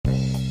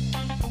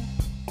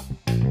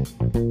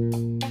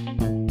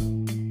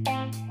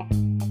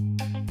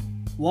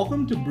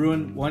Welcome to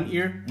Bruin One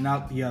Ear and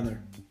Out the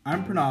Other.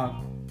 I'm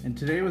Pranav, and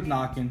today with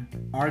Knockin',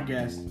 our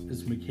guest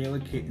is Michaela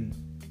Kitten,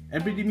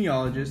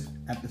 epidemiologist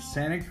at the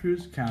Santa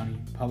Cruz County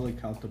Public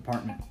Health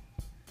Department.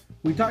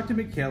 We talked to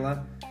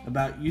Michaela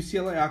about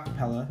UCLA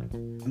Acapella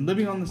and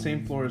living on the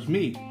same floor as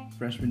me,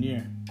 freshman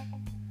year.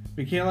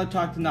 Michaela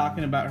talked to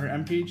Knockin' about her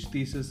MPH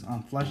thesis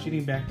on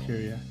flesh-eating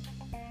bacteria,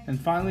 and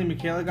finally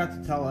Michaela got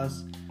to tell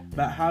us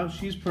about how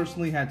she's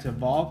personally had to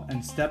evolve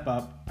and step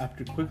up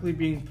after quickly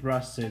being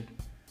thrusted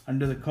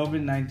under the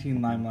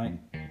COVID-19 limelight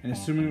and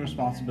assuming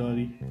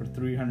responsibility for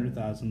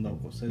 300,000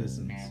 local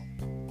citizens.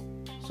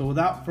 So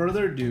without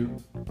further ado,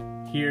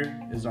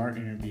 here is our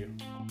interview.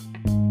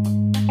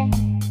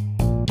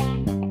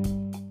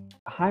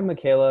 Hi,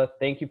 Michaela.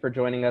 Thank you for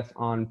joining us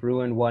on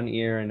Bruin One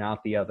Ear and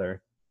Out the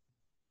Other.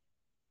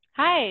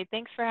 Hi,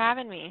 thanks for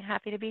having me.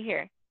 Happy to be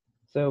here.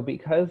 So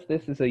because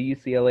this is a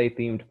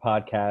UCLA-themed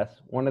podcast,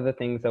 one of the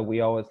things that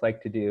we always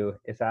like to do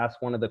is ask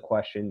one of the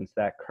questions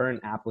that current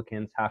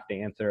applicants have to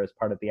answer as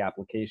part of the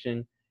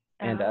application.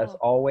 And as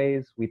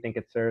always, we think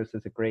it serves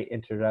as a great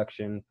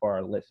introduction for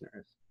our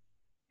listeners.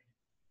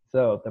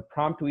 So the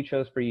prompt we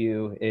chose for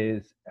you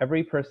is,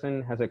 every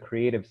person has a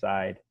creative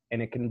side,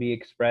 and it can be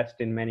expressed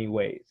in many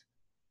ways: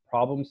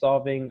 problem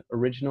solving,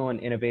 original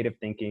and innovative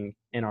thinking,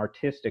 and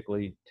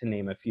artistically, to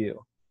name a few.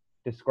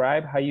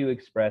 Describe how you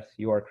express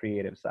your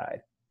creative side.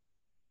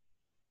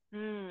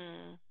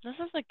 This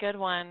is a good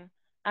one.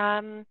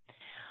 Well,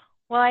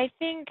 I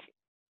think,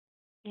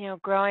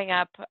 growing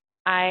up,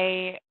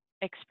 I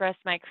expressed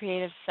my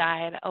creative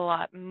side a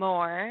lot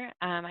more.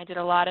 I did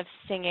a lot of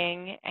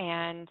singing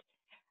and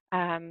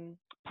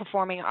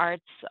performing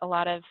arts, a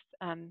lot of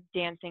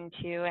dancing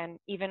too. And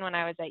even when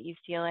I was at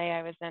UCLA,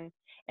 I was in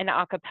an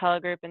a cappella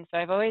group. And so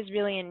I've always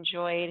really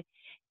enjoyed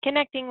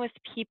connecting with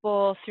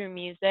people through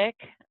music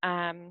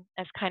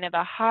as kind of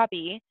a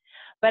hobby.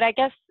 But I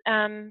guess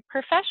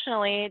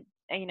professionally,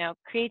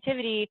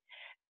 creativity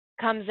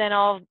comes in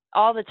all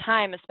the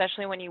time,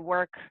 especially when you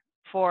work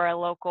for a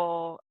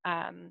local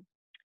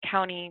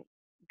county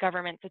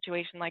government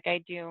situation like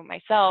I do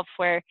myself,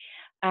 where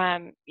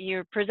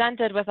you're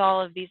presented with all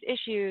of these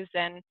issues,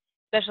 and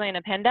especially in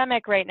a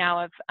pandemic right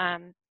now of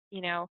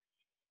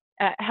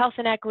health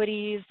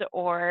inequities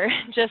or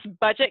just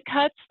budget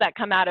cuts that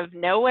come out of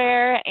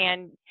nowhere,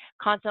 and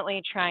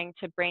constantly trying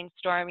to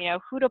brainstorm,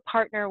 who to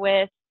partner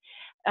with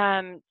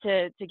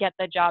to get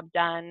the job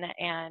done,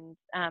 and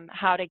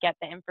how to get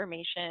the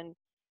information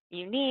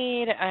you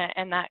need,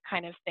 and that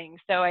kind of thing.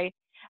 So I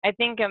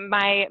think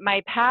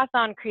my path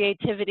on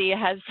creativity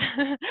has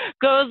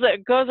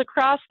goes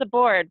across the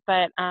board,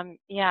 but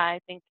I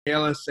think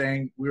Michaela's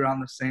saying we were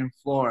on the same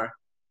floor.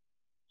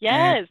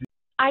 Yes,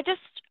 I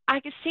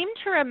seem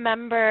to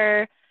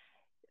remember.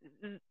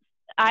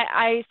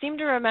 I seem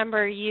to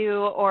remember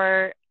you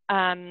or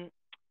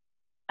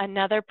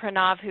another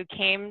Pranav who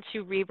came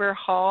to Reber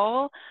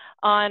Hall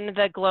on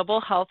the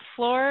global health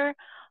floor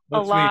a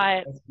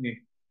lot. That's me.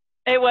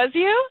 It was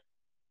you?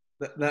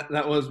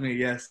 That was me,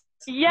 yes.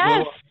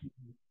 Yes.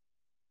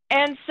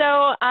 And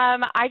so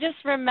I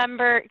just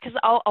remember, because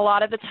a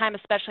lot of the time,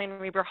 especially in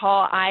Reber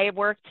Hall, I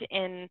worked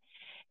in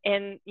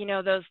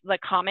the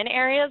common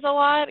areas a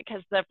lot,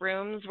 because the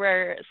rooms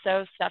were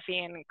so stuffy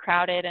and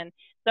crowded. And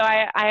so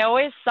I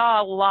always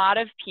saw a lot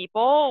of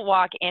people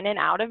walk in and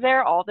out of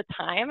there all the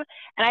time.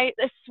 And I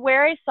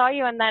swear I saw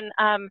you. And then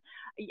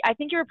I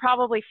think you were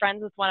probably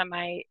friends with one of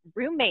my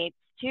roommates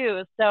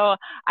too. So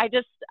I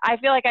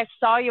feel like I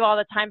saw you all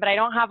the time, but I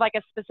don't have like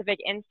a specific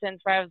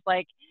instance where I was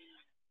like,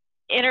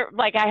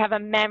 I have a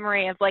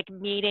memory of like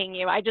meeting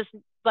you. I just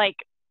like,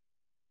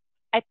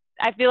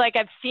 I feel like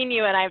I've seen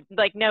you and I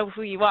like know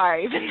who you are,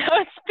 even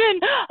though it's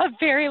been a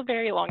very,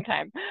 very long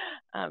time.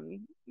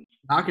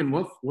 Knockin',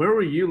 where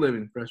were you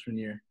living freshman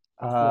year?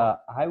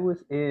 I was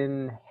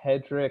in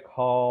Hedrick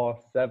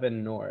Hall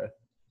 7 North,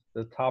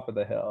 the top of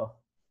the hill.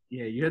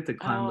 Yeah, you had to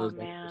climb those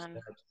man.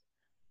 steps.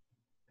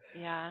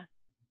 Yeah.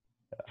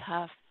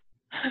 Tough.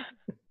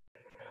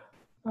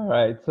 All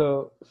right,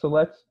 so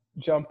let's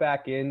jump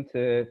back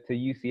into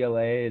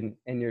UCLA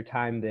and your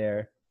time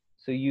there.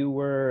 So you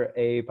were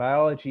a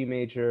biology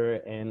major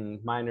and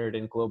minored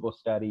in global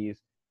studies.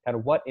 Kind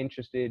of what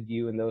interested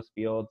you in those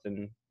fields,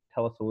 and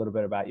tell us a little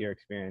bit about your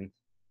experience.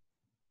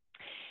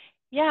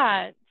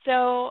 Yeah,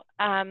 so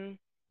I'm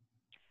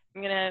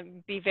going to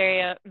be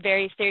very,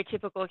 very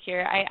stereotypical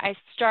here. I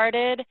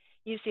started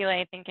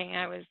UCLA thinking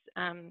I was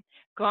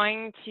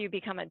going to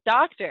become a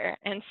doctor.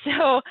 And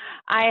so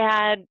I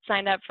had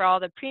signed up for all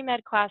the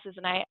pre-med classes,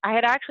 and I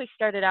had actually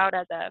started out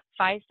as a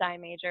Phi-Sci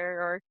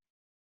major, or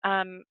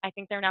I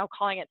think they're now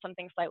calling it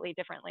something slightly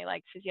differently,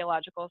 like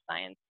physiological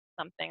science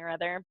something or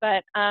other.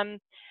 But kind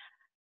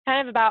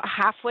of about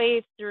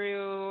halfway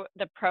through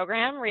the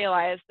program,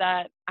 realized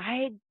that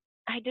I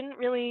wasn't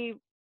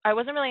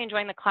really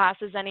enjoying the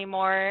classes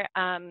anymore.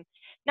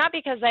 Not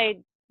because I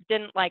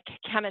didn't like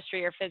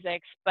chemistry or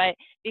physics, but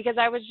because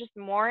I was just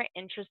more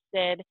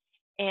interested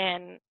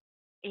in,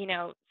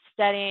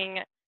 studying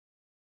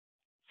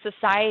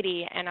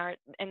society and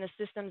the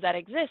systems that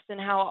exist, and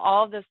how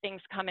all of those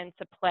things come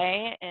into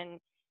play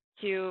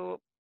into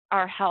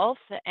our health,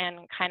 and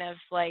kind of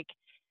like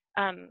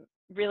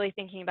really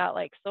thinking about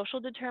like social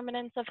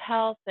determinants of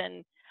health.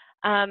 And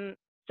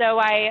so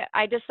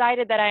I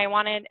decided that I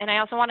wanted, and I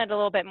also wanted a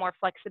little bit more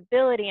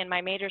flexibility in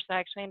my major, so I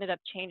actually ended up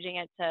changing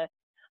it to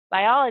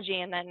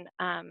biology, and then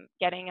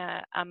getting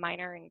a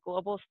minor in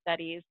global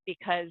studies,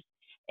 because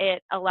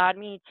it allowed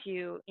me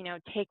to,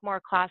 take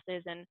more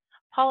classes in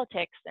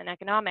politics and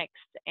economics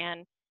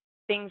and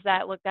things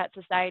that looked at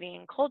society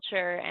and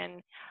culture.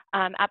 And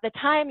at the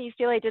time,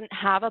 UCLA didn't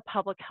have a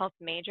public health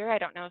major. I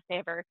don't know if they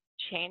ever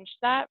changed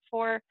that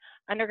for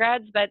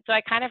undergrads, but so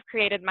I kind of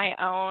created my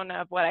own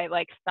of what I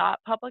like thought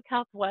public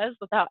health was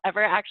without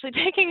ever actually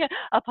taking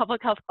a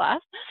public health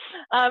class.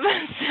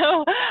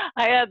 So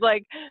I had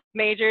like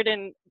majored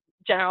in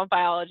general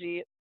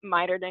biology,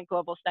 minored in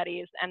global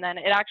studies, and then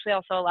it actually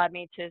also allowed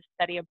me to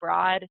study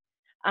abroad,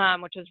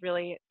 which was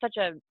really such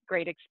a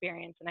great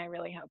experience, and I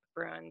really hope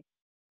Bruins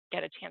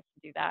get a chance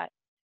to do that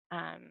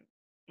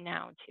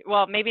now too.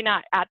 Well, maybe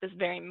not at this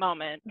very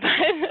moment, but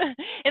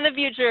in the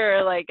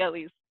future, like at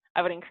least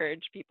I would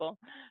encourage people,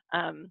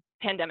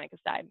 pandemic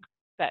aside.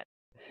 But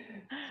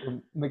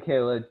so,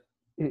 Michaela,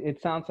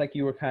 it sounds like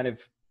you were kind of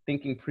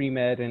thinking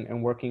pre-med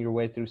and working your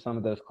way through some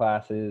of those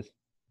classes.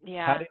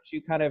 Yeah. How did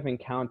you kind of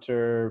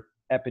encounter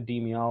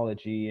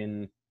epidemiology,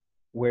 and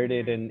where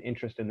did an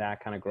interest in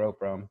that kind of grow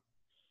from?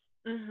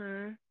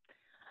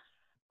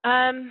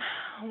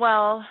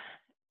 Well,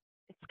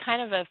 it's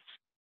kind of a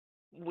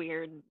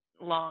weird,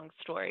 long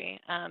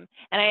story. And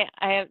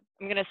I'm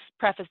going to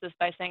preface this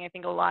by saying I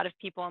think a lot of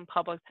people in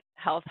public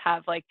health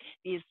have like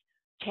these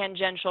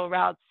tangential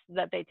routes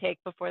that they take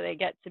before they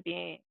get to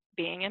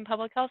being in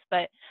public health.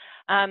 But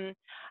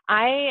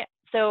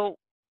so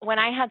when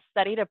I had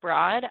studied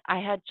abroad, I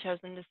had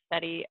chosen to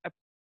study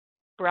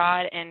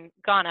abroad in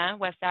Ghana,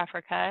 West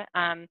Africa,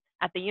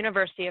 at the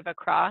University of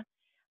Accra,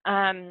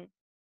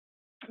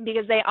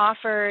 because they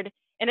offered,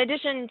 in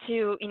addition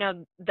to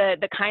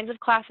the kinds of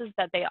classes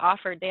that they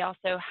offered, they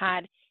also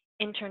had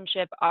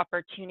internship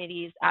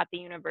opportunities at the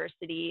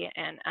university,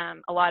 and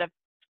a lot of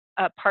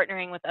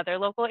partnering with other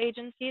local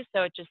agencies.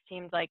 So it just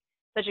seemed like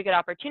such a good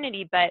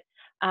opportunity. But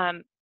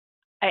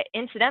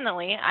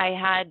incidentally, I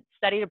had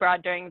studied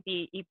abroad during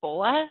the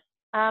Ebola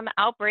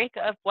outbreak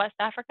of West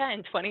Africa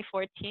in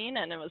 2014,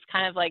 and it was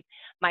kind of like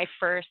my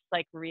first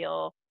like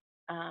real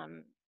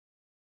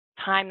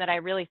time that I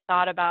really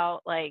thought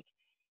about like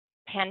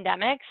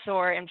pandemics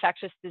or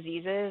infectious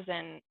diseases,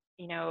 and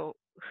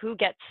who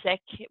gets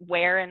sick,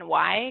 where, and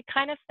why,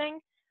 kind of thing.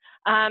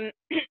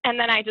 And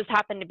then I just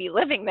happened to be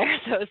living there,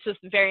 so it's just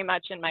very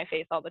much in my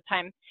face all the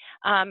time.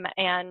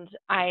 And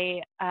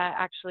I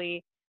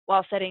actually,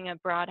 while studying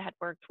abroad, had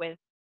worked with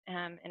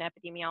an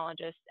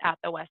epidemiologist at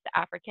the West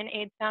African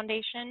AIDS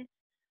Foundation.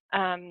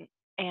 And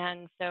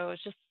so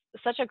it's just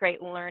such a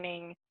great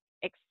learning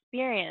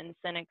experience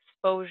and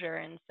exposure.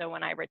 And so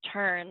when I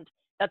returned,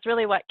 that's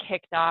really what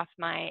kicked off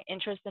my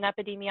interest in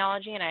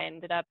epidemiology, and I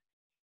ended up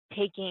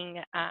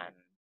taking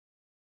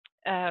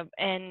an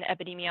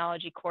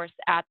epidemiology course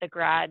at the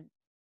grad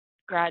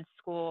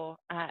school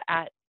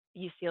at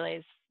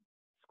UCLA's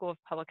School of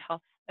Public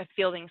Health,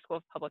 Fielding School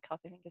of Public Health,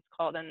 I think it's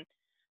called, and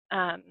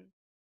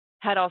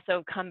had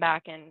also come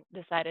back and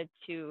decided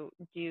to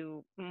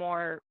do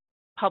more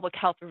public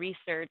health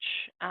research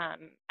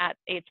at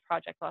AIDS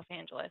Project Los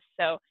Angeles.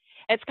 So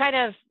it's kind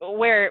of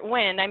where it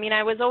went. I mean,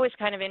 I was always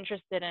kind of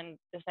interested in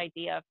this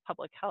idea of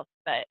public health,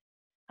 but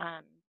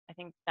I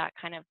think that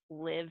kind of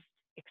lived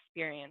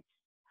experience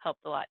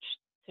helped a lot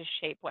to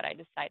shape what I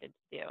decided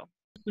to do.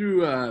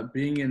 Through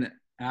being in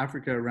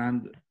Africa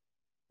around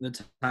the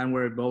time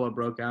where Ebola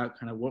broke out,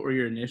 kind of what were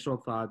your initial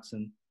thoughts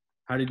and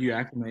how did you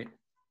acclimate?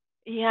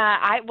 Yeah,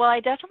 I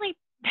definitely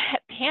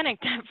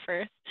panicked at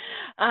first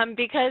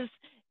because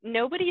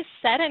nobody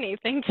said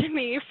anything to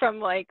me from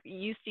like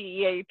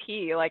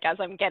UCEAP, like as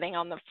I'm getting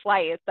on the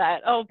flight,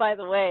 that, oh, by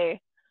the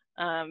way,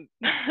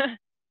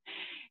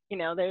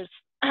 there's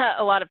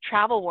a lot of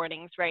travel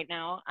warnings right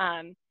now.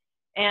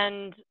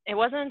 And it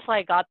wasn't until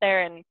I got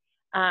there and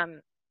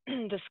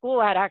the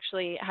school had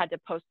actually had to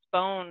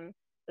postpone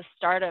the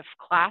start of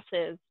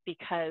classes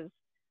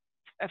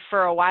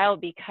for a while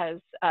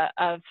because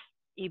of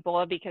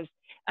Ebola, because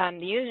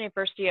the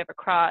University of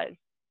Accra is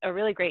a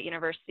really great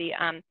university,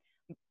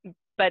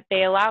 but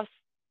they allow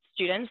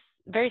students,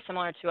 very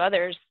similar to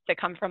others, to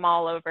come from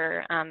all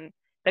over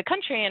the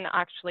country and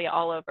actually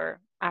all over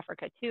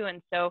Africa too.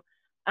 And so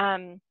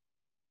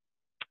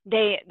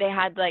they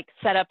had like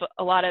set up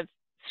a lot of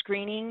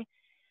screening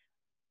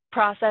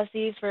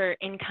processes for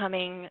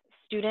incoming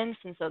students,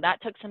 and so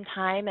that took some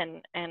time.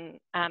 And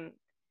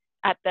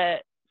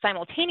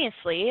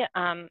simultaneously,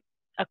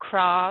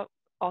 Accra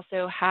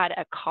also had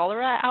a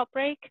cholera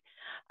outbreak,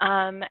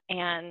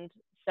 and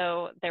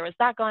so there was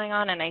that going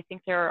on. And I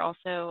think there were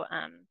also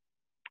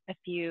a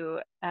few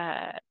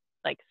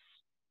like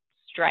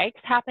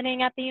strikes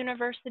happening at the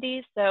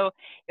university. So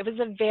it was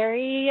a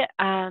very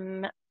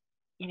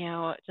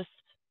just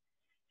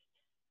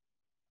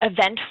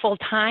eventful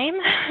time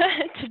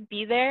to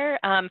be there.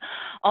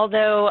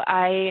 Although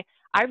I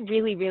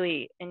really,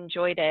 really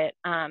enjoyed it.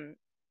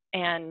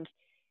 And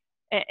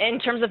in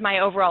terms of my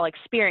overall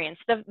experience,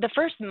 the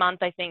first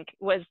month I think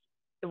was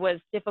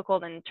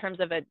difficult in terms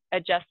of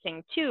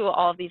adjusting to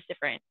all of these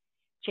different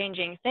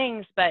changing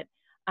things. But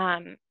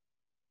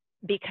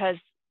because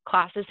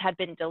classes had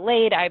been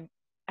delayed, I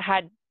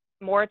had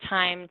more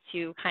time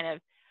to kind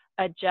of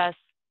adjust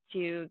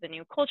to the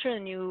new culture, the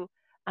new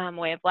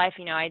way of life.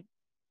 You know,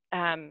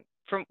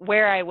 from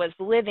where I was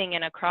living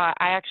in Accra,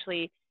 I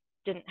actually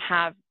didn't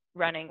have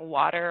running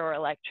water or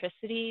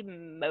electricity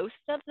most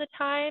of the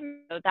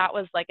time. So that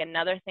was like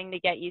another thing to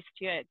get used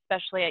to,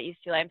 especially at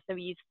UCLA. I'm so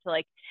used to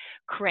like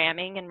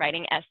cramming and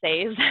writing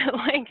essays at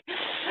like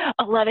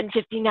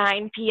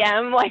 11:59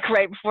 p.m. like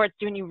right before it's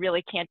due, and you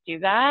really can't do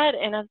that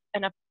in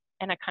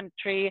a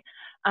country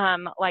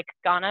like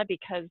Ghana,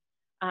 because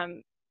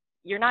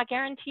you're not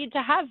guaranteed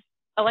to have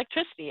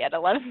electricity at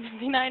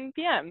 11:59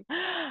 p.m.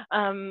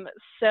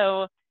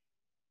 So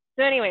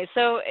anyway,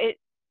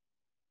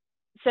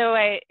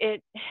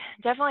 it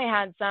definitely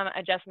had some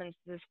adjustments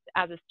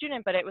as a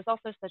student, but it was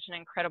also such an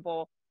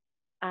incredible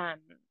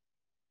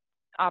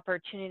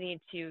opportunity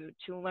to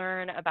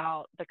learn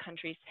about the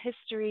country's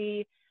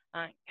history,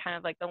 kind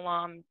of like the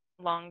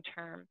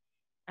long-term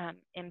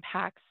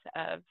impacts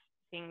of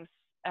things,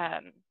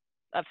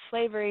 of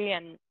slavery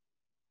and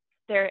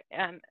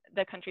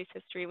the country's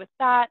history with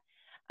that,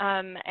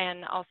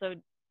 and also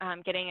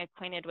getting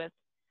acquainted with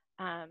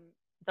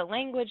the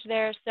language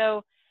there.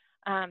 So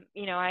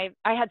you know, I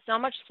had so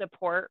much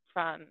support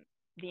from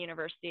the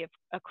University of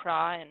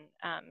Accra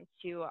and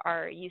to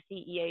our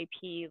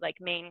UCEAP like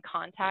main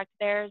contact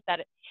there,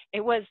 that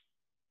it was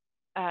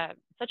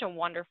such a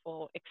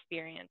wonderful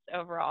experience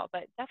overall,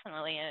 but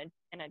definitely an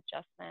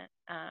adjustment.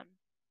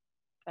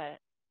 But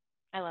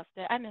I loved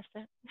it. I missed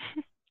it.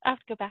 I have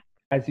to go back.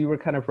 As you were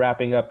kind of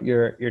wrapping up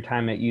your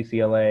time at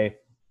UCLA,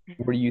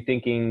 were you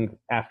thinking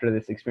after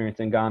this experience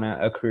in Ghana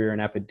a career in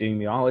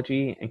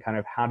epidemiology, and kind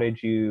of how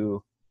did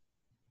you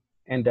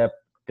end up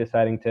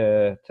deciding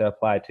to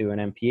apply to an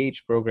MPH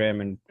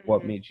program, and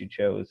what made you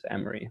chose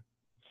Emory?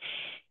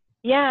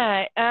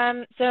 Yeah,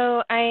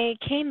 so I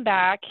came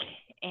back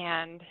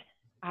and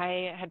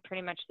I had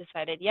pretty much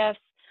decided, yes,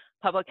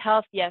 public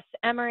health, yes,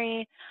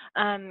 Emory.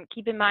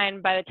 Keep in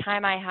mind, by the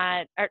time I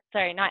had,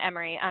 sorry, not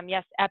Emory,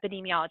 yes,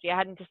 epidemiology. I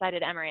hadn't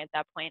decided Emory at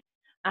that point.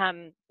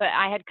 But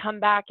I had come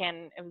back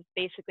and it was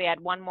basically I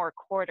had one more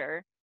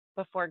quarter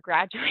before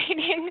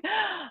graduating.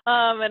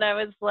 And I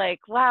was like,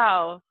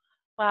 wow,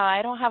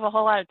 I don't have a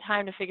whole lot of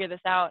time to figure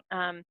this out.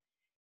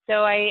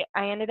 So I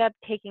ended up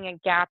taking a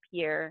gap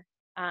year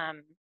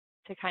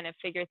to kind of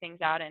figure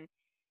things out and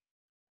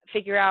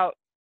figure out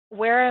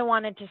where I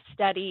wanted to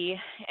study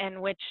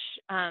and which,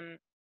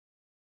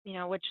 you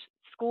know, which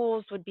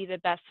schools would be the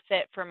best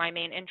fit for my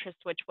main interest,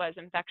 which was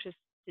infectious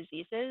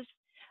diseases.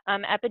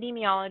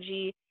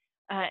 Epidemiology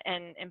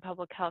and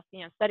public health,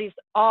 you know, studies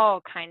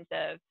all kinds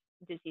of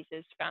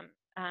diseases, from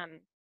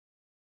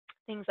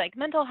things like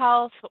mental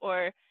health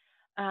or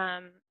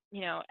you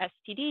know,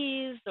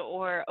 STDs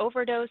or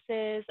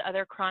overdoses,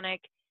 other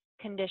chronic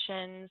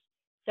conditions.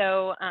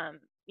 So,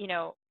 you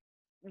know,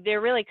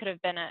 there really could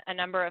have been a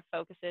number of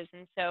focuses.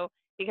 And so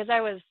because I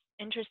was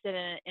interested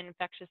in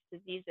infectious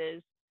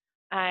diseases,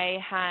 I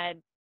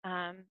had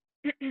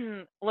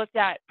looked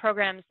at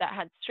programs that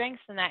had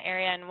strengths in that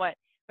area. And what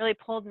really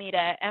pulled me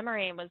to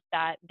Emory was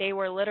that they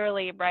were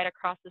literally right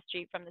across the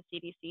street from the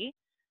CDC.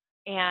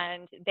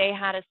 And they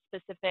had a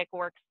specific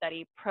work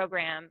study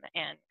program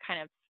and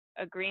kind of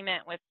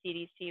agreement with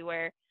CDC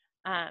where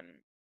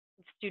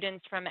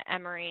students from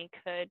Emory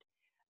could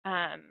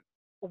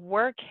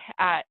work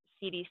at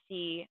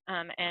CDC,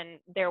 and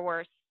there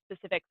were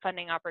specific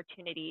funding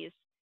opportunities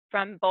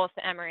from both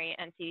Emory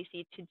and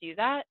CDC to do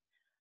that.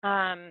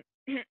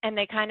 And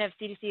they kind of,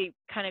 CDC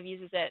kind of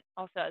uses it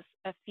also as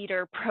a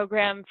feeder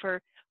program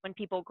for when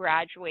people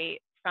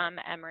graduate from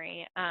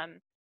Emory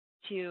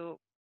to,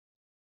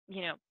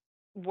 you know,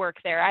 work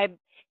there. I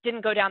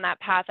didn't go down that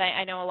path.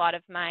 I know a lot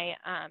of my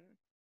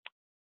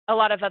a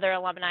lot of other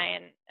alumni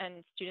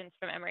and students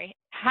from Emory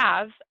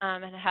have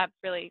and have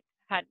really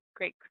had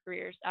great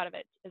careers out of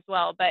it as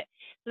well. But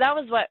so that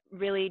was what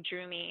really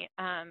drew me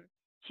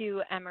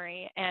to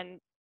Emory. And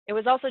it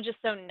was also just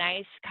so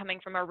nice coming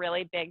from a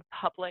really big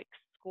public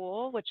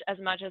school, which, as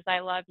much as I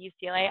love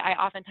UCLA, I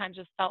oftentimes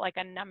just felt like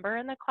a number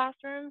in the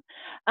classroom,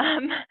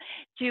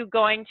 to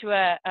going to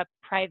a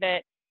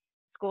private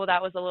school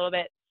that was a little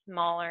bit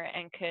smaller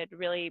and could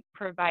really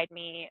provide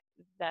me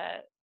the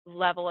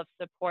level of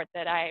support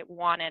that I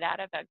wanted out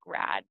of a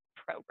grad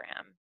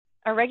program.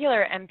 A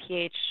regular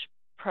MPH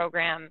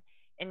program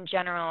in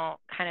general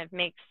kind of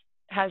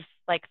has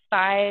like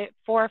 4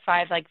 or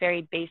 5 like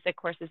very basic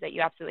courses that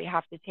you absolutely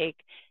have to take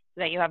so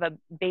that you have a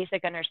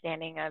basic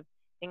understanding of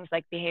things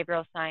like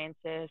behavioral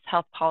sciences,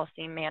 health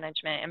policy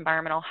management,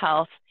 environmental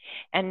health.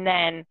 And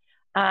then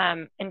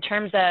in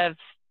terms of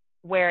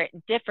where it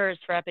differs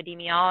for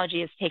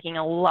epidemiology is taking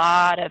a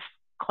lot of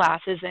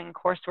classes and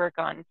coursework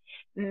on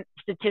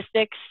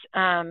statistics,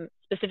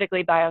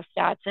 specifically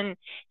biostats and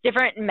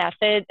different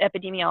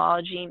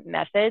epidemiology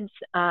methods.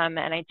 And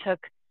I took.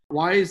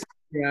 Why is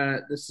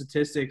the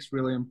statistics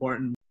really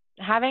important?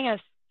 Having a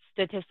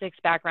statistics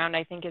background,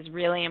 I think, is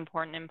really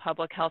important in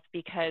public health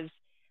because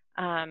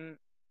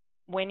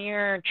when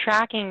you're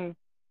tracking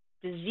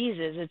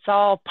diseases, it's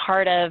all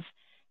part of,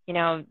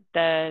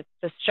 the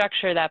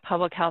structure that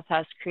public health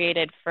has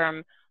created,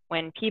 from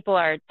when people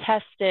are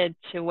tested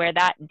to where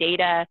that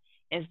data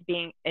is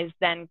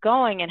then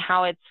going and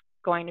how it's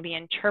going to be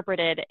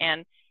interpreted,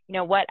 and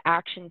what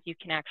actions you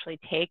can actually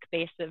take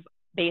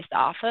based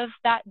off of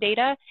that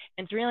data.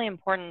 And it's really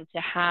important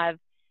to have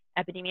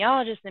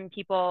epidemiologists and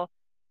people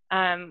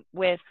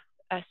with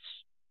a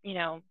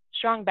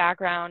strong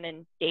background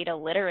in data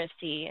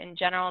literacy in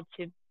general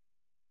to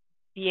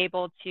be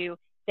able to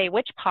say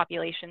which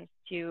populations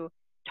to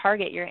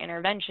target your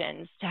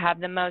interventions to have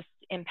the most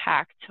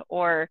impact,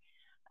 or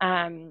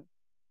how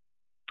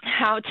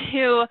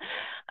to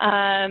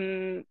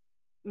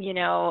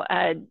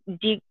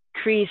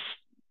decrease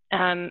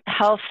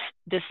health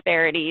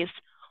disparities,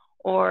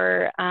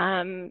 or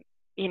to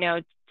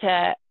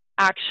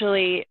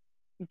actually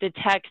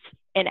detect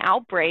an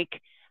outbreak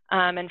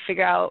and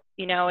figure out,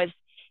 is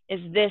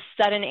this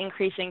sudden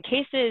increase in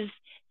cases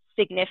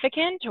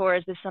significant, or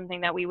is this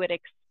something that we would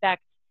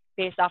expect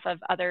based off of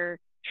other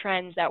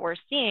trends that we're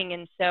seeing?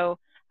 And so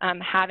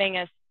having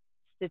a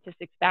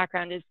statistics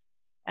background is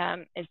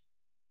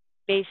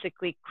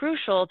basically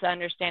crucial to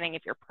understanding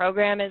if your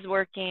program is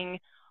working,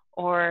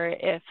 or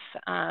if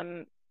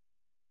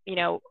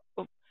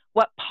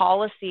what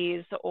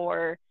policies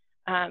or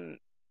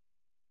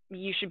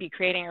you should be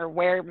creating, or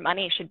where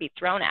money should be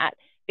thrown at,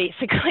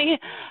 basically.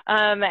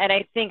 And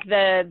I think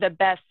the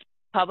best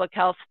public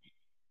health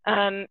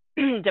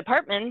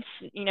departments,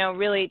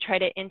 really try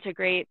to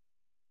integrate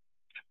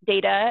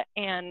data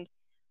and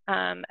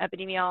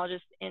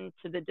epidemiologists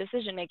into the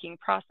decision-making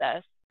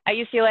process. At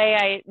UCLA,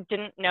 I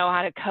didn't know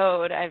how to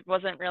code. I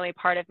wasn't really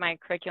part of my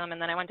curriculum.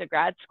 And then I went to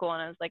grad school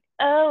and I was like,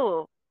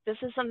 oh, this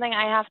is something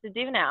I have to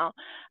do now.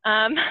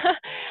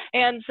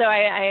 And so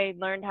I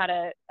learned how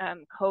to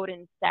code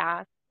in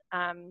SAS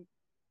and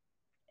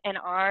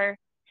R.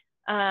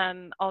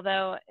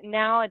 Although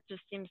now it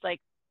just seems like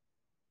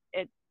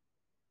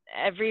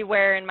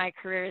everywhere in my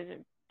career,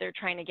 they're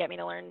trying to get me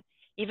to learn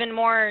even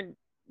more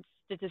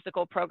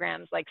statistical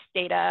programs like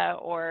Stata,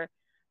 or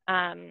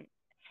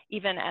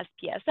even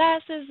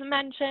SPSS is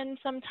mentioned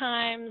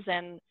sometimes.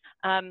 And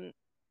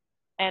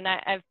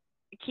I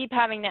keep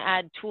having to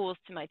add tools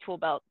to my tool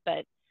belt.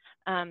 But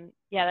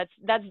yeah,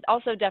 that's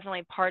also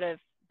definitely part of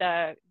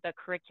the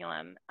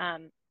curriculum.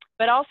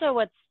 But also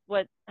what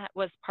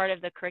was part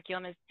of the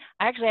curriculum is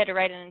I actually had to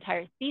write an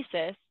entire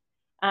thesis.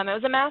 It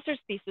was a master's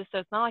thesis, so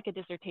it's not like a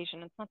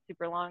dissertation. It's not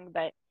super long,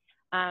 but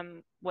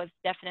was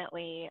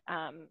definitely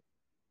a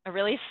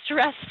really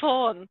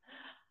stressful and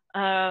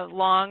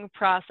long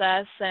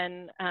process.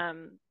 And I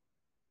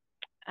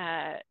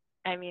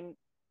mean,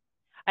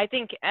 I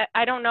think,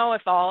 I don't know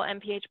if all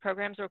MPH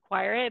programs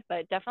require it,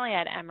 but definitely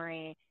at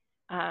Emory,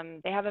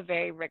 they have a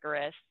very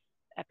rigorous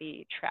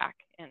epi track,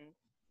 and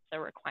it's a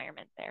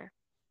requirement there.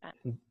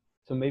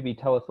 So maybe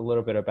tell us a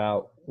little bit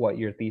about what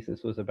your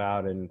thesis was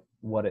about and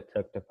what it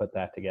took to put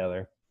that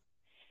together.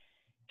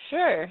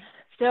 Sure.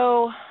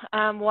 So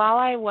while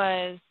I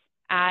was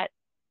at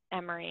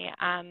Emory,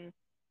 I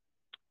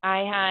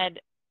had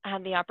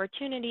the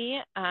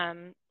opportunity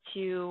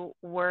to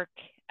work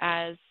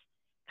as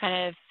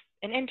kind of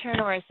an intern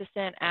or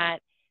assistant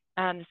at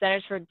the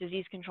Centers for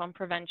Disease Control and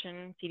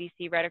Prevention,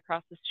 CDC, right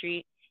across the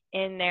street,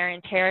 in their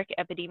enteric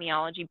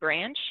epidemiology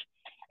branch.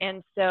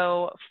 And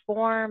so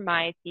for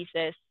my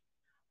thesis,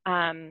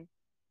 I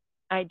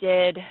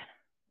did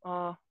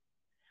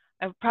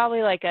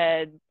probably like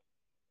a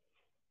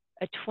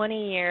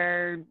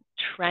 20-year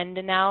trend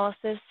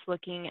analysis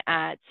looking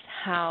at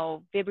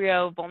how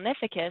Vibrio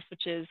vulnificus,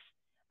 which is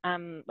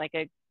like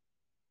a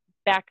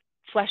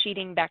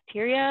flesh-eating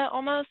bacteria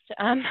almost,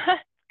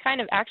 kind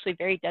of actually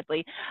very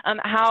deadly,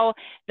 how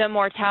the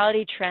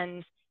mortality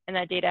trends in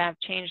that data have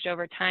changed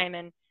over time,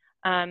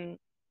 and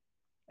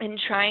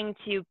trying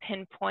to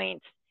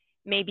pinpoint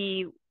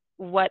maybe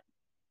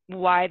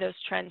why those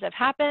trends have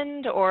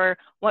happened, or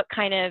what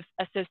kind of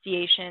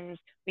associations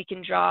we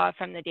can draw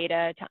from the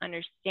data to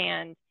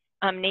understand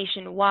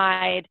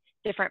nationwide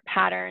different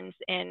patterns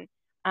in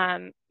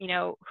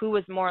who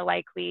was more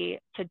likely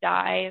to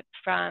die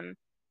from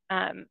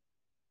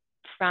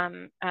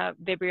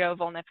Vibrio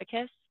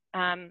vulnificus,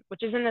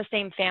 which is in the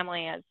same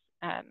family as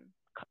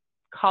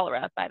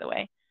cholera, by the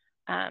way.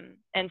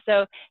 And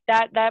so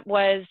that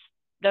was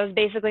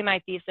basically my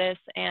thesis.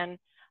 And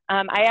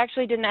I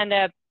actually didn't end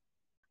up,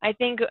 I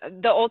think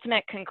the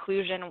ultimate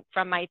conclusion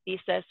from my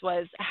thesis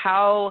was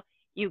how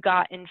you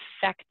got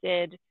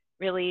infected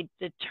really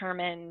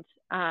determined,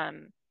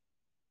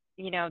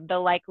 the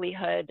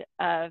likelihood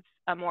of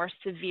a more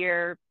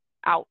severe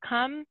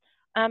outcome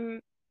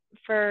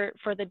for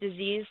the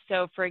disease.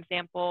 So for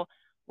example,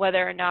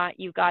 whether or not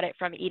you got it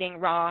from eating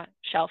raw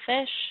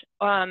shellfish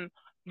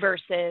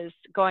versus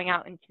going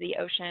out into the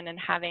ocean and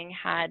having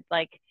had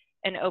like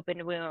an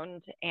open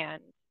wound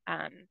and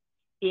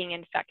being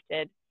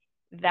infected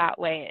that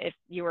way if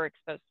you were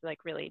exposed to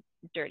like really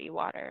dirty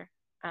water.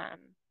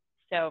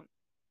 So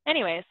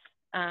anyways,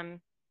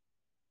 it's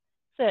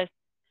a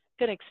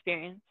good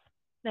experience.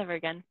 Never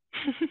again.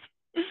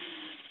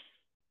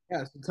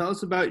 Yeah, so tell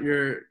us about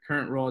your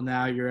current role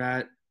now. You're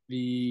at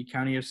the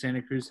County of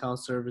Santa Cruz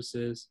Health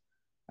Services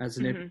as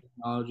an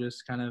epidemiologist.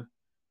 Kind of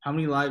how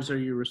many lives are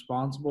you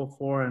responsible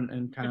for,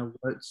 and kind of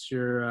what's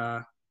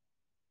your,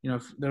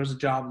 if there was a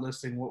job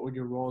listing, what would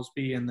your roles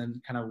be, and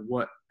then kind of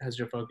what has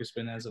your focus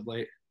been as of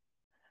late?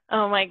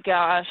 Oh my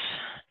gosh,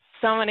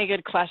 so many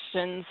good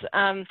questions.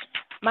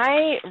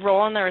 My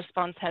role in the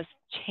response has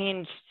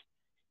changed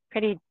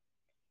pretty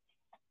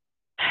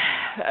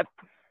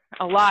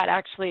a lot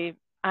actually.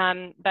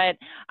 But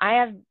I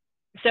have,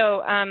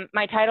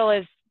 my title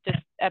is just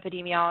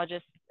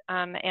epidemiologist.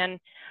 And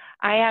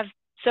I have,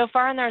 so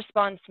far in the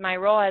response, my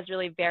role has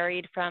really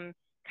varied from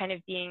kind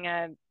of being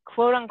a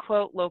quote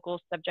unquote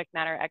local subject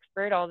matter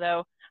expert,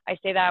 although I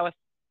say that with,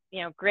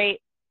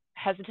 great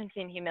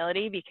hesitancy and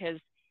humility because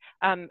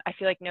I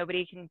feel like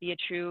nobody can be a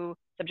true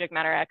subject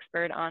matter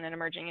expert on an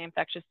emerging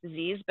infectious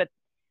disease, but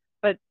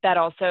that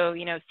also,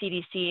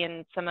 CDC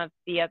and some of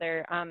the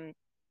other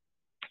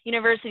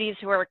universities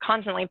who are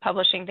constantly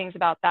publishing things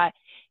about that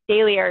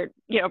daily are,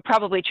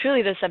 probably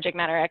truly the subject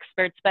matter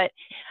experts, but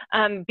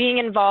being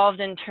involved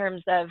in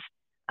terms of,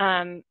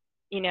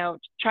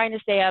 trying to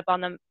stay up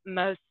on the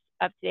most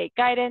up-to-date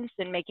guidance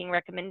and making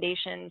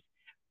recommendations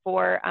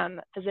for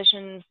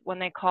physicians when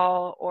they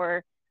call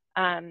or,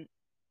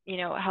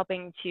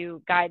 helping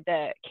to guide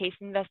the case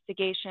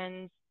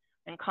investigations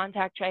and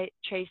contact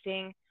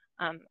tracing.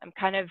 I'm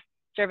kind of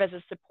serve as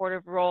a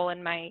supportive role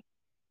in my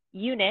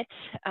unit,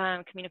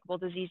 communicable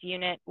disease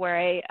unit, where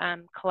I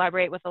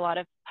collaborate with a lot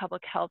of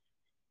public health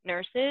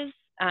nurses.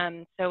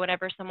 So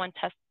whenever someone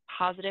tests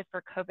positive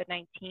for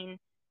COVID-19,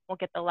 we'll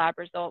get the lab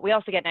result. We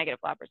also get negative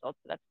lab results,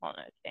 so that's one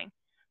other thing.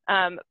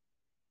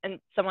 And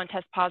someone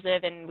tests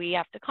positive and we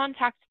have to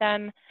contact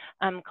them,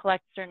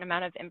 collect a certain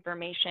amount of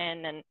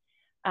information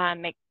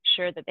and make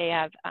sure that they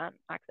have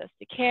access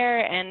to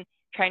care and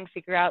try and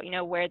figure out,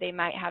 where they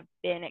might have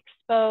been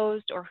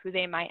exposed or who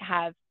they might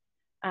have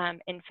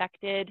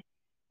infected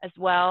as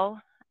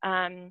well.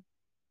 And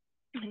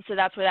so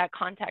that's where that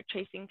contact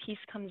tracing piece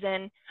comes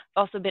in.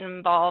 I've also been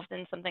involved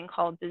in something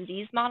called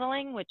disease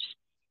modeling, which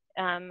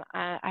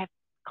I've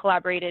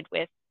collaborated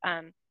with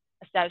a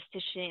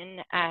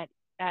statistician at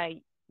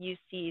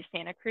UC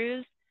Santa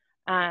Cruz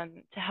to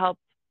help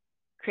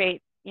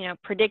create,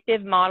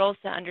 predictive models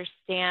to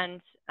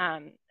understand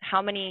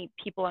how many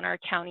people in our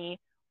county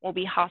will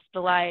be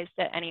hospitalized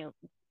at any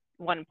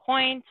one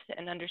point,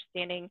 and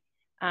understanding,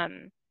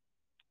 trying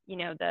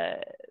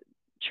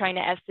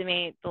to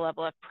estimate the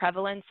level of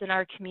prevalence in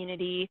our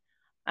community,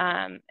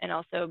 and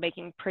also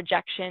making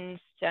projections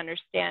to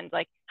understand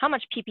like how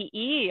much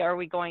PPE are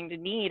we going to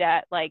need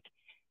at like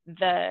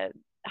the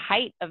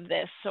height of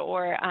this,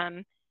 or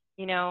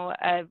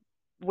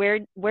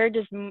where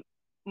does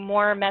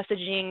more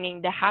messaging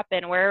need to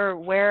happen,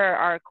 where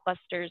are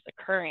clusters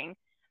occurring,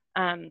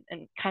 and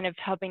kind of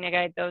helping to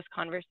guide those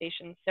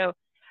conversations. So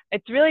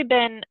it's really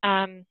been,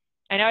 I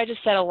know I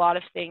just said a lot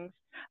of things,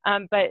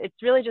 but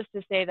it's really just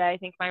to say that I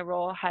think my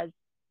role has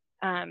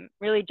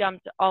really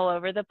jumped all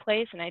over the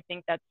place, and I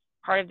think that's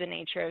part of the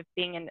nature of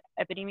being an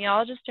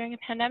epidemiologist during a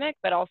pandemic,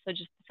 but also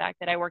just the fact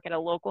that I work at a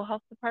local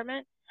health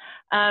department.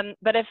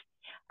 But if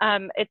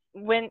it's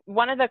when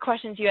one of the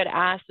questions you had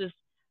asked was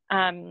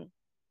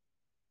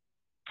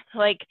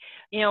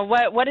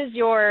what is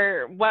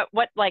your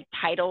what like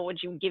title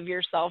would you give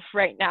yourself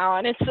right now?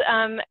 And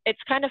it's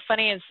kind of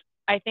funny, is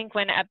I think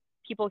when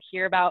people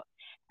hear about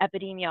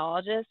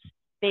epidemiologists,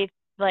 they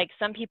like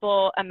some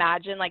people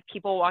imagine like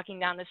people walking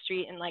down the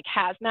street in like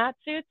hazmat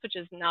suits, which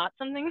is not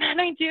something that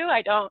I do.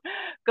 I don't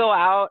go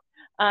out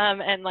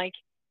and like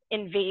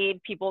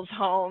invade people's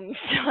homes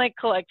to like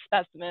collect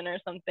specimen or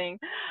something.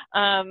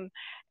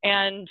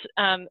 And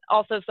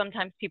also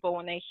sometimes people,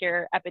 when they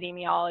hear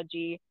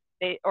epidemiology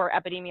or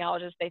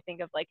epidemiologists, they think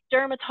of like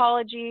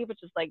dermatology, which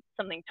is like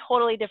something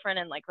totally different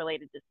and like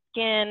related to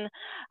skin.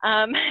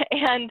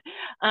 And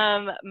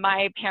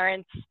my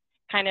parents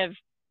kind of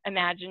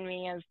imagine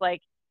me as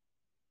like,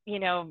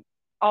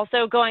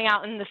 also going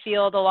out in the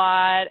field a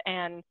lot,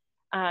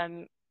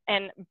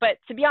 but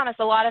to be honest,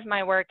 a lot of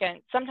my work, and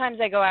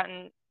sometimes I go out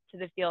into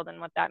the field, and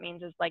what that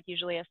means is like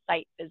usually a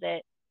site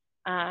visit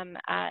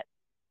at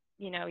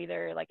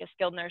either like a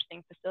skilled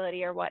nursing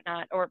facility or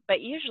whatnot,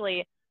 but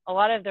usually a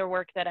lot of the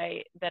work that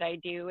I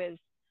do is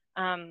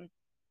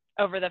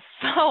over the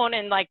phone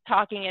and like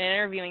talking and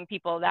interviewing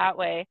people that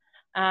way,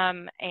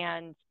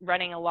 and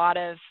running a lot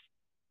of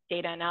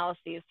data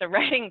analyses, so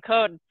writing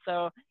code.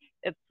 So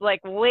it's like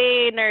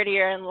way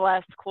nerdier and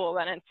less cool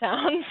than it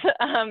sounds.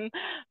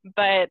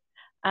 But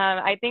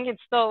I think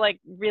it's still like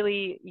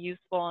really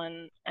useful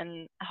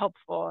and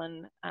helpful,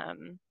 and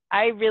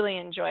I really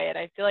enjoy it.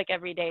 I feel like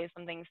every day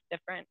something's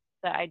different,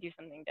 that I do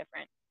something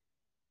different.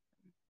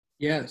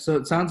 Yeah, so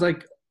it sounds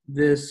like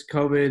this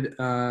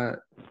COVID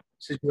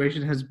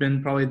situation has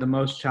been probably the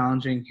most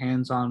challenging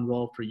hands-on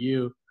role for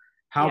you.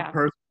 How Yeah.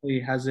 personally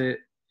has it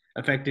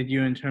affected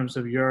you in terms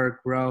of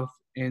your growth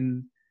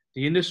in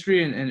the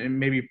industry and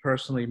maybe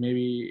personally,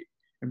 maybe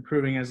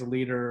improving as a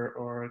leader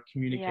or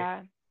communicator?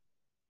 Yeah.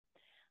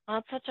 Well,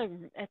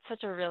 it's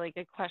such a really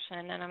good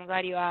question, and I'm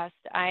glad you asked.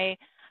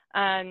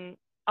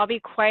 I'll be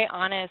quite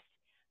honest.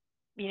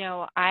 You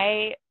know,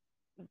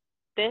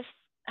 this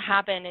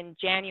happened in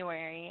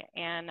January,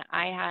 and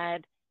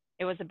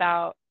it was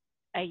about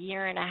a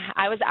year and a half.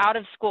 I was out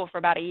of school for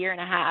about a year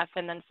and a half,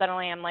 and then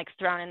suddenly I'm like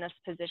thrown in this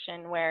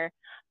position where,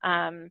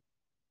 um,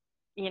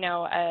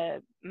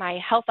 my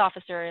health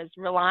officer is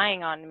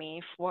relying on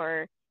me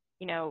for,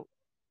 you know,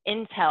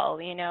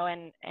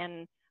 intel,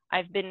 and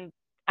I've been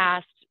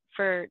asked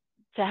to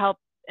help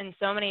in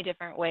so many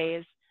different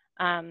ways.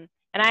 And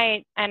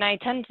I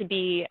tend to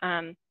be,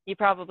 you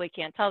probably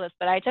can't tell this,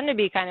 but I tend to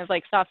be kind of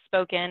like soft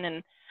spoken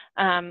and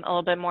a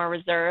little bit more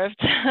reserved.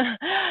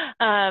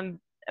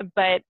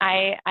 But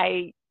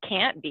I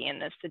can't be in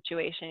this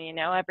situation.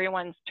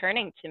 Everyone's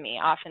turning to me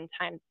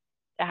oftentimes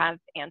to have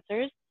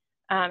answers.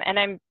 And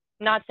I'm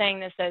not saying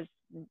this as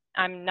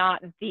I'm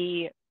not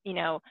the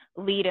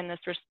lead in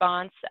this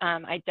response.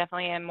 I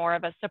definitely am more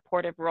of a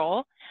supportive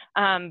role,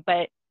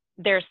 but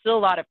there's still a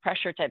lot of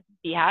pressure to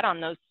be had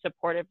on those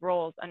supportive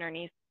roles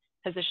underneath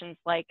positions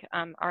like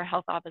our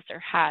health officer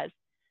has.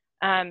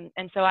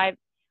 And so I've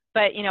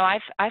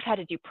had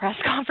to do press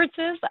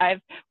conferences,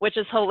 which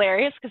is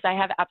hilarious because I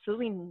have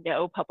absolutely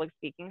no public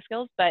speaking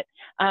skills. But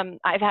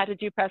I've had to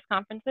do press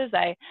conferences.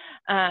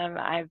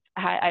 I've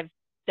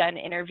done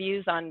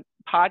interviews on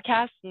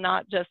podcasts,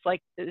 not just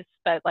like this,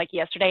 but like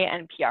yesterday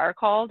NPR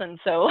called, and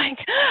so like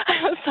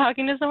I was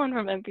talking to someone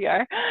from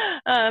NPR,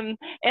 and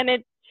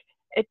it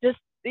just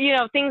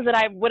things that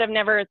I would have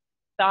never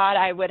thought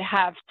I would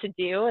have to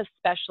do,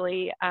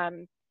 especially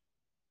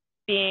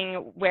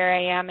being where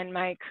I am in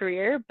my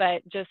career,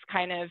 but just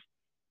kind of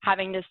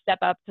having to step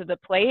up to the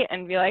plate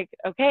and be like,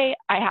 okay,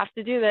 I have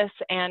to do this.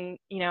 And,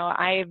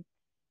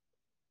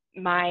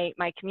 my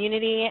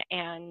community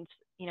and,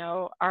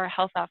 our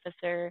health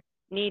officer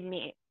need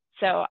me.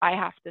 So I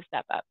have to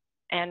step up.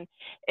 And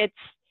it's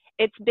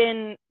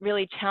been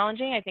really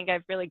challenging. I think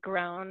I've really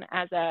grown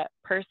as a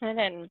person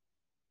and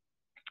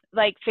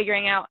like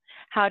figuring out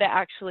how to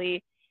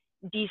actually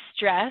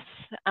de-stress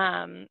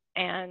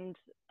and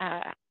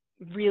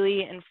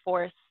really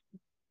enforce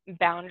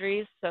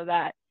boundaries so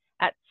that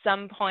at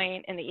some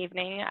point in the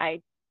evening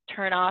I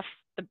turn off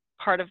the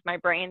part of my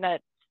brain that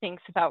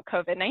thinks about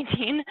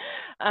COVID-19.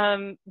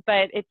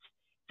 But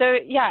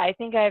I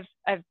think I've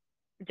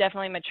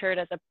definitely matured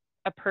as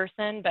a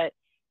person, but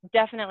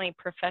definitely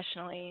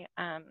professionally,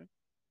 I've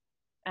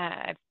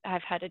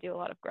had to do a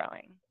lot of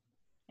growing,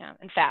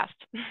 and fast.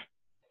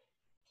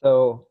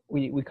 So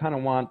we kind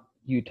of want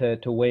you to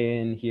weigh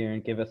in here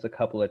and give us a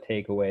couple of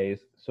takeaways.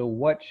 So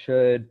what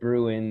should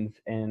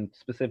Bruins, and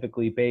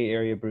specifically Bay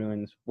Area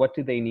Bruins, what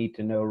do they need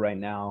to know right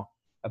now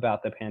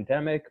about the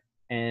pandemic,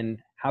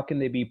 and how can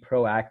they be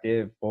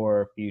proactive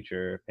for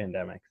future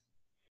pandemics?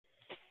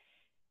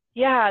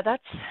 Yeah,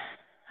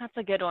 that's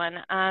a good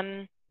one.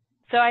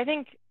 So I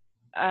think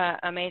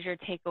a major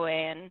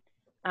takeaway,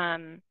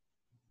 and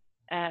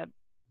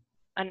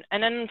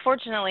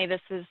unfortunately,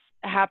 this is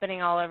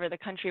happening all over the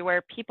country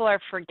where people are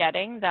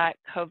forgetting that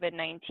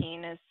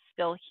COVID-19 is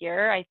still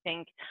here. I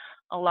think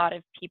a lot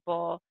of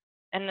people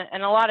and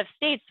a lot of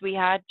states, we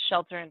had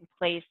shelter in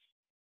place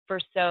for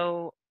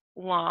so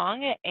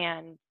long,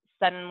 and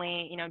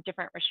suddenly,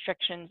 different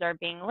restrictions are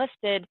being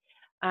lifted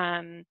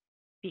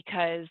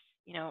because,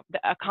 the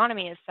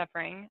economy is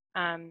suffering,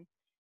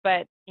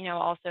 but,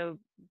 also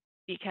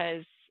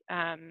because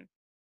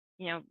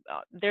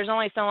there's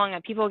only so long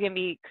that people can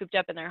be cooped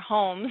up in their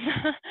homes.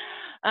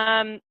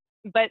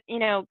 But,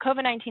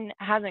 COVID-19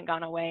 hasn't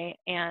gone away,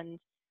 and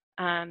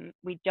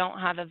we don't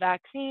have a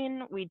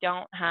vaccine. We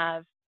don't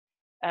have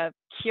a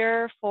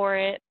cure for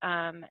it.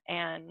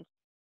 And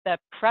the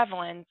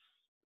prevalence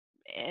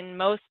in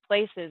most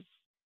places,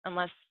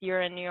 unless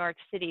you're in New York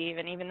City,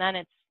 even then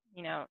it's,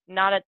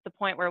 not at the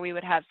point where we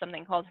would have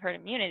something called herd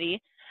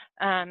immunity,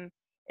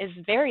 is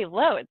very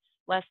low. It's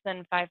less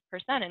than 5%.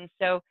 And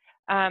so,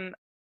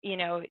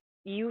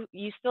 you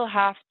still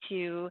have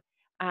to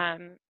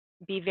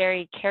be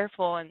very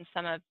careful in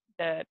some of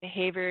the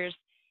behaviors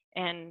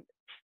and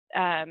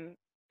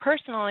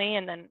personally,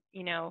 and then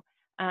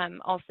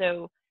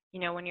also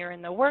when you're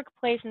in the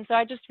workplace. And so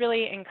I just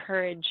really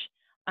encourage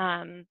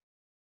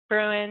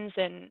Bruins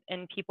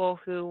and people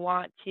who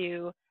want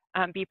to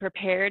be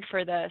prepared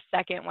for the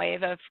second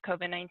wave of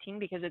COVID-19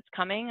 because it's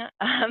coming.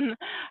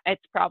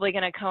 It's probably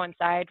going to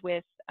coincide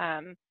with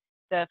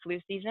the flu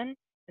season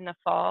in the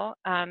fall,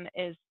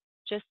 is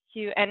just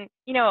to, and,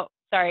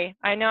 sorry,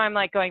 I know I'm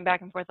like going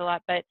back and forth a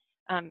lot, but,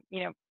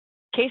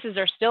 cases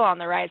are still on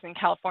the rise in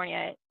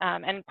California.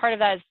 And part of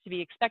that is to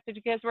be expected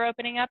because we're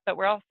opening up, but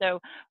we're also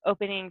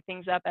opening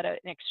things up at an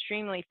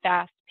extremely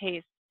fast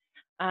pace.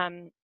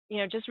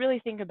 Just really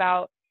think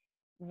about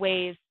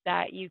ways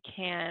that you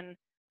can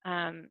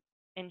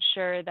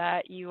ensure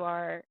that you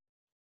are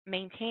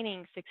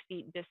maintaining 6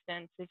 feet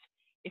distance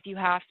if you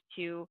have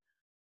to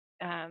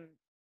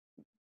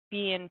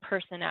be in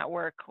person at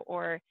work,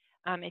 or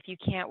if you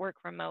can't work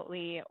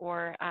remotely,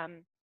 or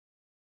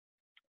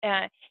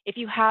if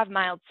you have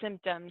mild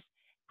symptoms,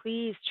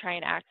 please try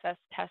and access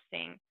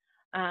testing.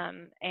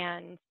 And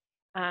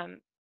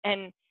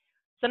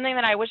something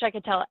that I wish I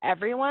could tell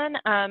everyone,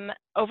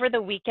 over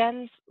the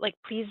weekends, like,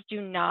 please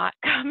do not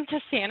come to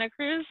Santa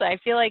Cruz. I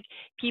feel like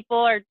people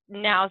are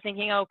now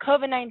thinking, oh,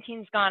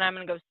 COVID-19's gone, I'm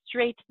gonna go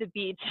straight to the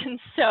beach. And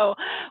so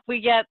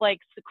we get like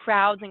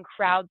crowds and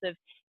crowds of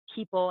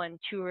people and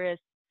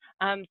tourists.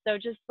 So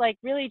just like,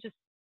 really just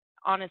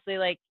honestly,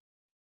 like,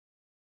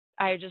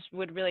 I just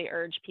would really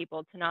urge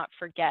people to not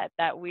forget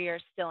that we are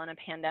still in a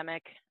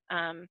pandemic,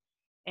 and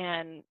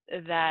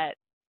that,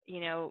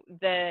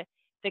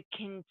 the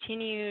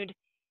continued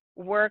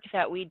work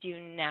that we do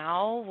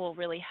now will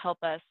really help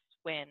us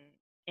when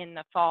in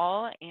the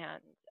fall,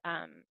 and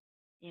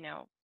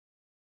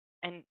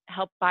and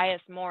help buy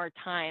us more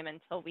time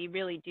until we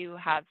really do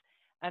have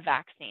a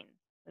vaccine,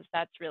 because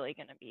that's really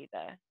going to be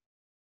the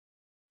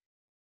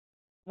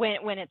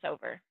when it's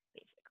over,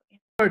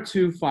 basically. Our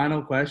two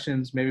final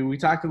questions. Maybe we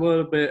talked a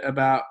little bit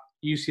about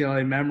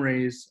UCLA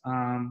memories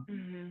on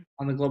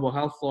the global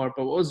health floor,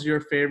 but what was your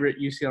favorite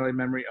UCLA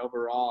memory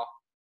overall?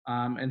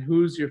 And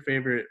who's your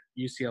favorite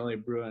UCLA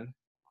Bruin?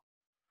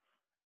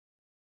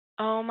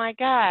 Oh my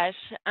gosh.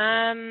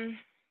 I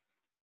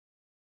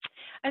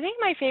think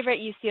my favorite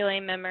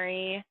UCLA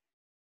memory,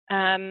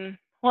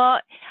 well,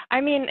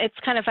 I mean, it's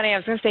kind of funny. I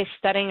was going to say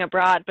studying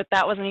abroad, but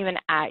that wasn't even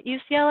at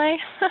UCLA.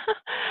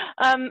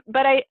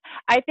 But I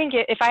think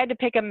if I had to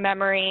pick a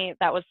memory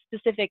that was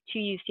specific to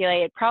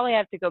UCLA, it'd probably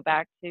have to go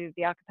back to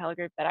the a cappella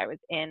group that I was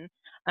in.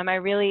 I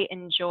really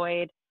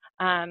enjoyed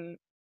the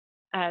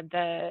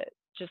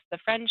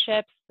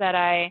friendships that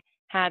I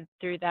had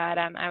through that.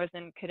 I was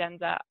in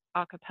cadenza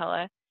a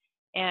cappella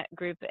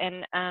group,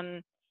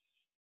 and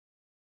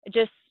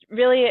just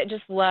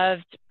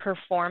loved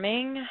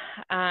performing.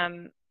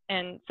 And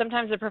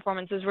sometimes the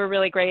performances were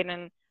really great,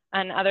 and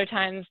other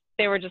times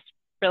they were just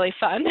really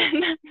fun.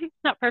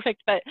 Not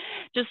perfect, but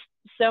just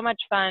so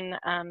much fun.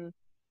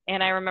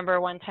 And I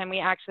remember one time we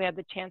actually had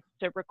the chance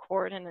to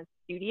record in a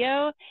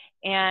studio,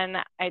 and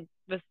I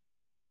was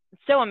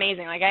so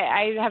amazing. Like,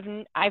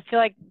 I feel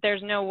like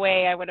there's no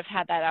way I would have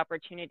had that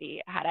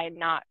opportunity had I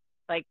not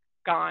like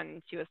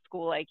gone to a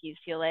school like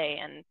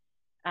UCLA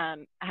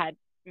and had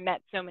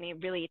met so many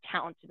really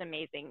talented,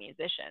 amazing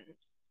musicians.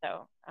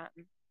 So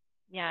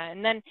yeah.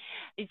 And then,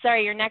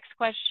 sorry, your next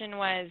question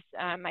was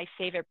my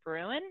favorite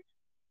Bruin.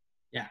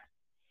 Yeah.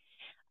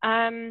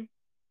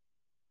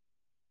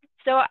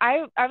 So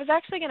I was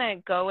actually going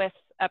to go with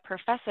a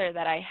professor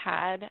that I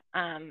had.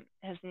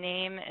 His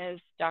name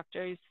is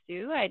Dr.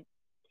 Su.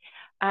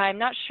 I'm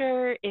not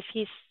sure if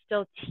he's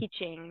still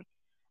teaching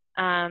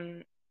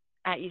at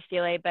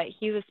UCLA, but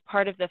he was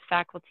part of the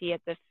faculty at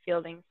the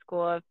Fielding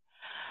School of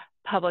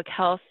Public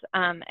Health,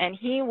 and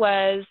he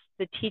was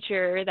the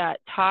teacher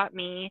that taught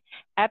me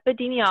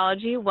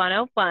Epidemiology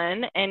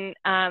 101, and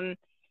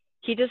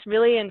he just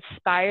really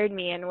inspired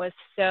me and was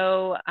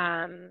so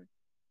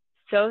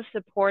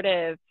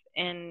supportive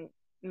in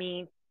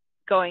me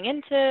going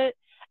into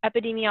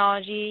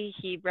epidemiology.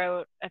 He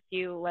wrote a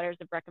few letters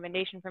of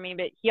recommendation for me,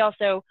 but he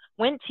also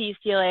went to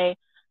UCLA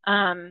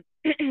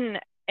in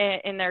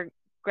their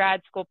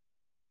grad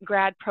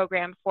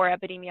program for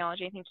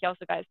epidemiology. I think he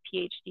also got his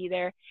PhD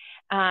there.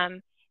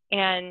 And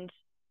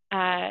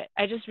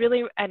I just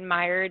really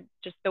admired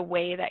just the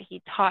way that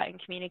he taught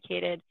and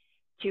communicated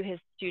to his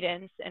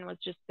students, and was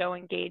just so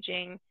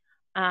engaging.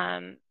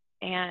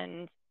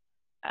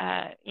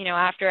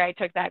 After I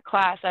took that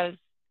class, I was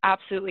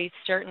absolutely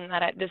certain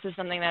that this is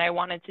something that I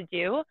wanted to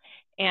do.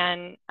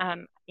 And,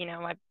 I,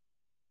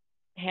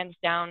 hands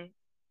down,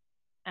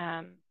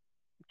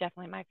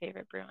 definitely my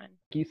favorite Bruin.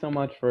 Thank you so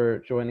much for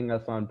joining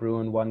us on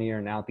Bruin One Ear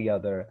and Out the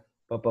Other.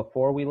 But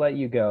before we let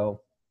you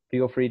go,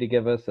 feel free to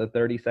give us a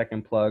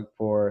 30-second plug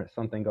for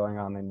something going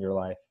on in your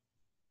life.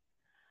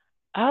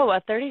 Oh,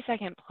 a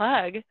 30-second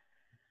plug?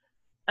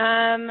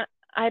 I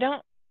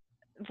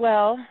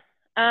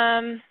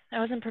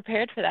wasn't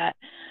prepared for that.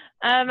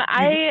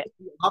 The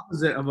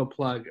opposite of a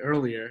plug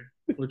earlier,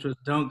 which was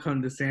don't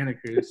come to Santa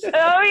Cruz.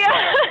 Oh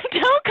yeah,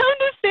 don't come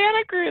to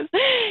Santa Cruz.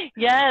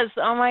 Yes,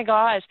 oh my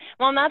gosh.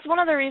 Well, and that's one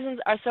of the reasons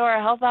our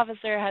health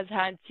officer has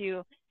had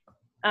to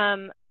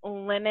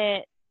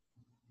limit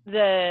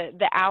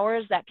the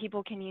hours that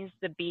people can use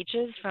the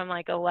beaches from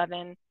like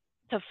 11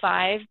 to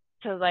 5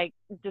 to like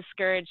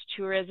discourage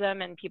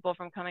tourism and people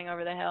from coming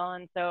over the hill.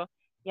 And so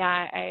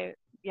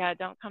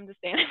don't come to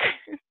Santa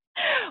Cruz.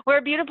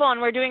 We're beautiful and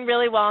we're doing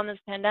really well in this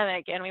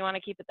pandemic, and we want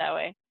to keep it that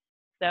way.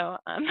 So,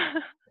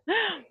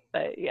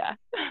 but yeah,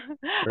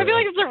 I feel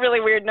like it's a really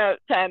weird note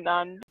to end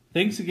on.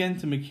 Thanks again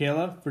to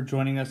Michaela for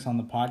joining us on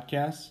the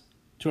podcast.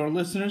 To our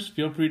listeners,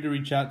 feel free to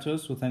reach out to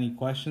us with any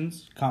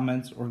questions,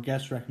 comments, or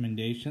guest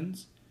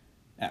recommendations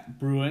at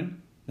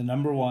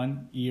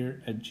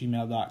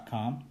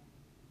bruin1ear@gmail.com.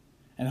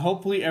 And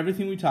hopefully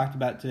everything we talked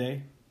about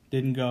today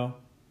didn't go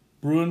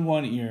Bruin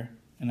one ear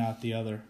and out the other.